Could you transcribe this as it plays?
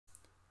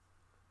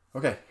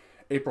Okay,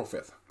 April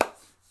 5th.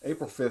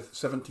 April 5th,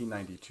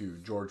 1792,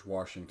 George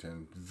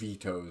Washington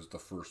vetoes the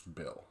first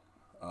bill.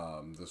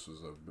 This was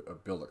a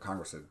bill that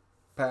Congress had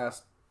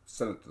passed,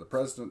 sent it to the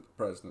president. The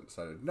president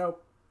decided no,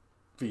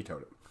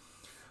 vetoed it.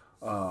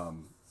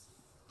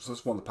 So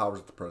it's one of the powers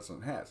that the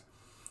president has.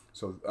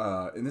 So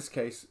in this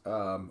case,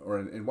 or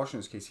in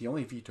Washington's case, he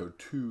only vetoed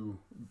two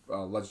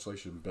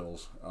legislation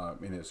bills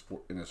in his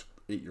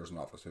 8 years in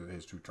office,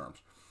 his two terms.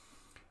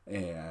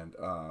 And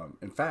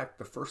in fact,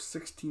 the first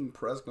 16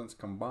 presidents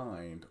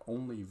combined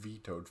only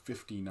vetoed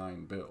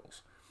 59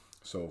 bills.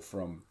 So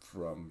from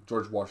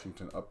George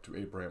Washington up to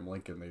Abraham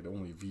Lincoln, they'd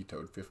only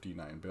vetoed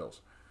 59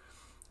 bills.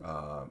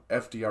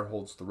 FDR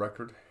holds the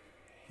record.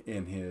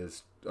 In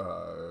his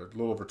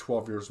little over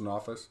 12 years in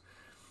office,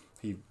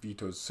 he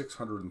vetoed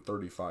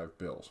 635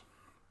 bills.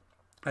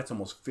 That's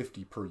almost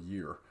 50 per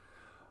year.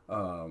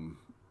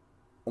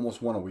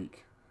 Almost one a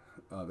week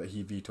that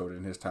he vetoed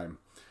in his time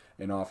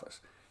in office.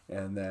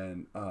 And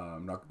then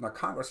now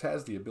Congress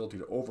has the ability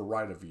to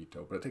override a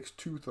veto, but it takes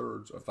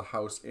 2/3 of the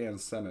House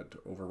and Senate to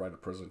override a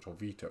presidential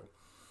veto.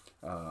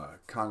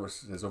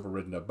 Congress has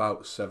overridden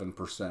about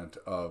 7%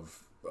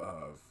 of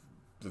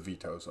the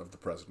vetoes of the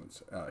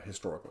presidents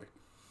historically.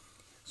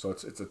 So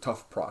it's a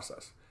tough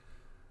process.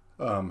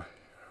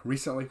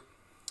 Recently,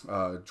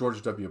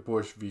 George W.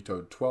 Bush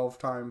vetoed 12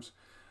 times.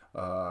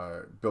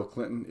 Bill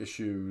Clinton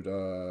issued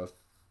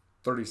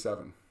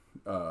 37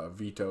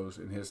 vetoes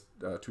in his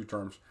two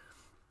terms.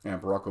 And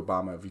Barack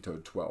Obama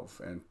vetoed 12.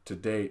 And to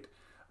date,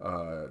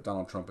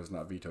 Donald Trump has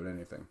not vetoed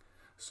anything.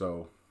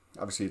 So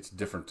obviously it's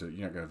different. You're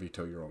not going to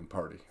veto your own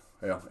party.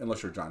 Well,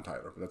 unless you're John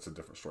Tyler. But that's a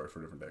different story for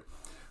a different day.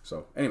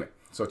 So anyway,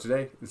 so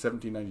today in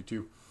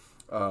 1792,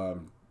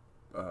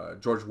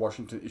 George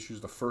Washington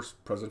issues the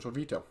first presidential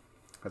veto.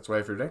 That's what I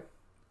have for today.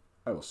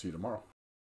 I will see you tomorrow.